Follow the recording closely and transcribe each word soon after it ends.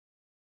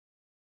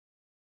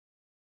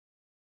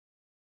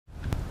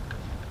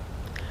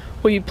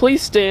Will you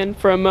please stand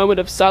for a moment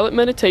of silent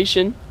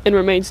meditation and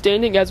remain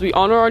standing as we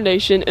honor our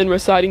nation in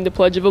reciting the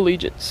Pledge of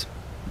Allegiance.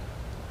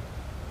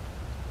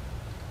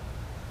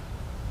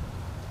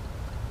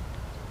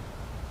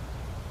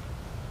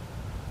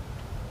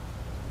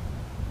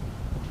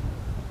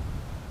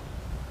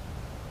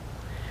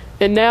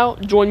 And now,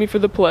 join me for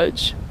the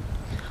pledge.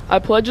 I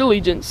pledge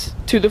allegiance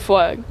to the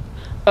flag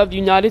of the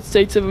United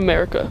States of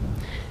America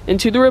and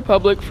to the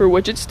republic for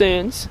which it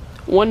stands,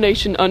 one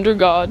nation under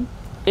God,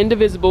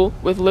 indivisible,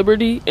 with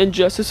liberty and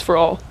justice for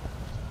all.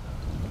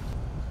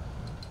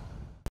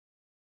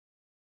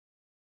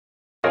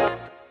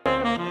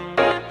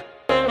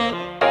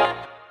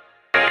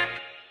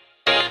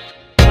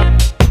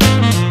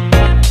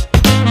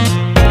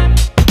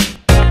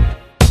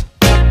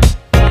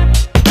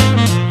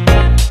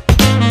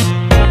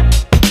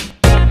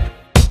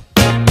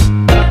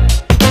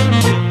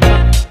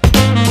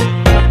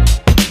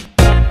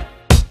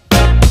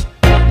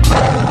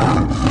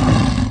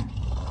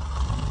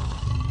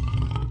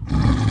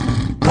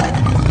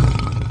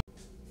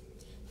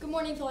 Good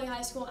morning, Foley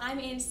High School. I'm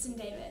Anderson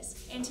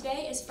Davis, and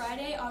today is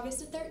Friday, August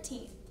the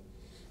 13th.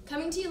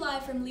 Coming to you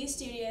live from Lee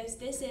Studios,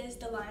 this is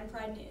the Lion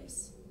Pride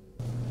News.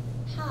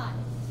 Hi,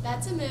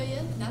 that's Amelia.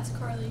 And that's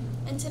Carly.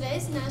 And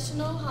today's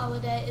national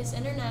holiday is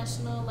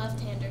International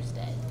Left-Handers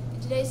Day.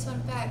 And today's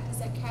fun fact is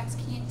that cats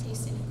can't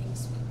taste anything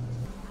sweet.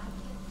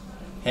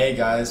 Hey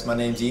guys, my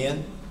name's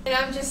Ian. And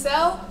I'm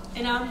Giselle.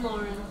 And I'm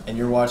Lauren. And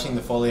you're watching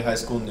the Foley High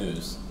School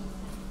News.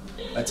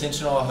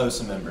 Attention all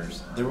HOSA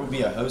members. There will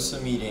be a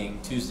HOSA meeting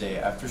Tuesday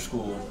after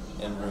school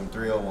in room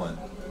 301.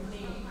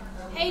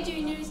 Hey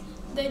juniors,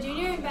 the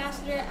Junior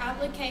Ambassador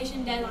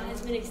application deadline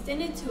has been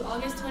extended to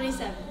August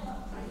 27th.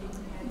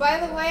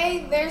 By the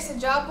way, there's a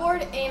job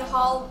board in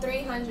Hall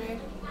 300.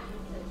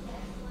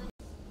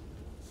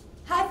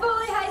 Hi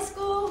Foley High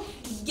School!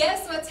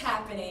 Guess what's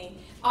happening?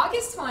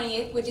 August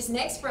 20th, which is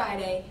next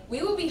Friday,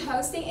 we will be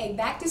hosting a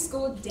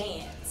back-to-school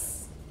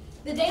dance.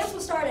 The dance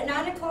will start at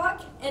 9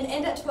 o'clock and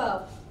end at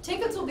 12.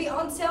 Tickets will be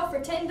on sale for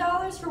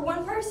 $10 for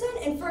one person,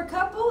 and for a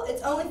couple,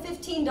 it's only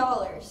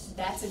 $15.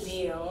 That's a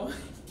deal.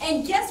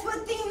 And guess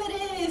what theme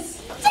it is?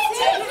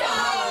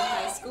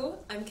 High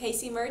School. I'm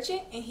Casey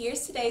Merchant, and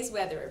here's today's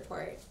weather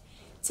report.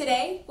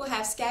 Today, we'll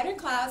have scattered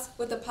clouds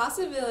with the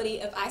possibility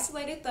of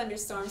isolated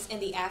thunderstorms in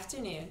the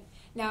afternoon.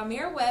 Now,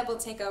 Amira Webb will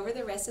take over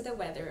the rest of the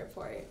weather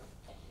report.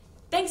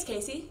 Thanks,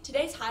 Casey.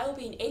 Today's high will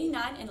be an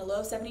 89 and a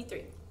low of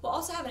 73. We'll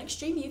also have an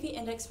extreme UV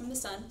index from the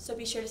sun, so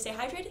be sure to stay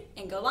hydrated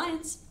and go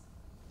Lions!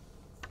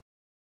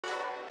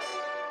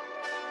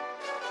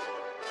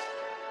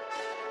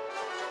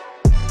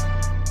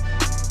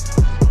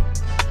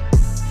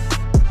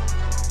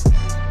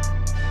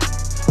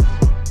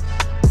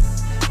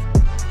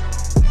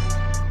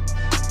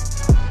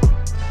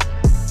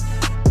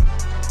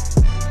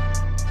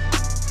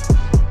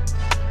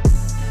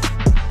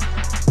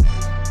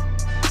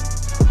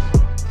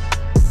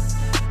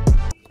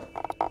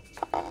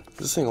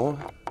 Is this thing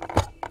on?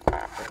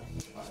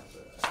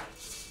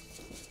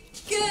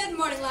 Good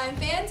morning, Lion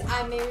fans.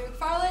 I'm Mary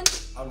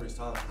McFarland. I'm Reese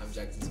Thomas. I'm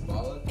Jackson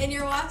Zabala. And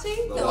you're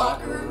watching The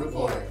Locker Room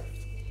Report.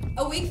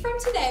 A week from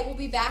today, we'll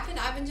be back in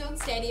Ivan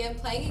Jones Stadium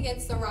playing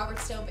against the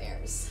Robertsdale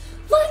Bears.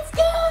 Let's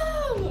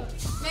go!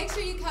 Make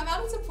sure you come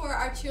out and support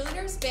our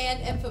cheerleaders,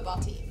 band, and football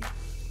team.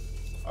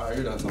 Alright,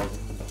 you're done talking.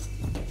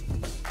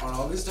 On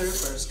August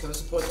 31st, come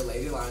support the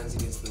Lady Lions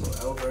against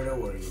the Alberta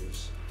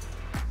Warriors.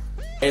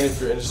 And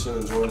if you're interested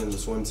in joining the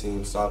swim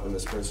team, stop in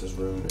Miss Prince's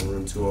room in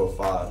room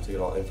 205 to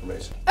get all the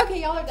information.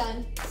 Okay, y'all are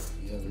done.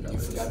 Yeah, you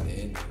forgot the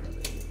end.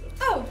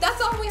 Oh,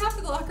 that's all we have for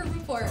the Locker Room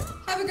Report.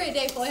 Have a great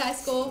day, Foley High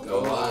School.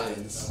 Go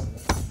Lions!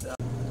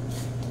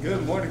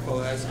 Good morning,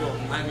 Foley High School.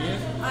 I'm Ian.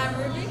 I'm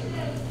Ruby.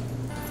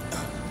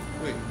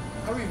 Wait,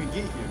 how do we even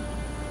get here?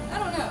 I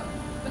don't know,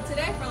 but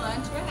today for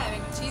lunch we're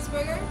having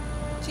cheeseburger,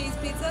 cheese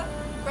pizza,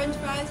 french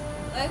fries,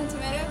 lettuce and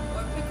tomato,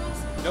 or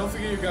pickles. Don't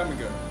forget your gum and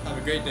go. Have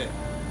a great day.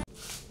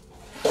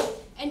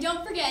 And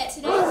don't forget,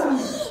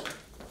 today's...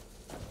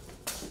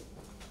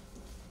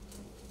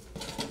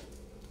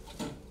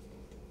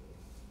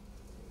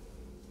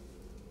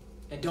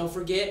 And don't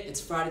forget, it's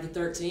Friday the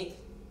 13th.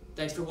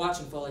 Thanks for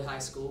watching Foley High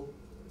School.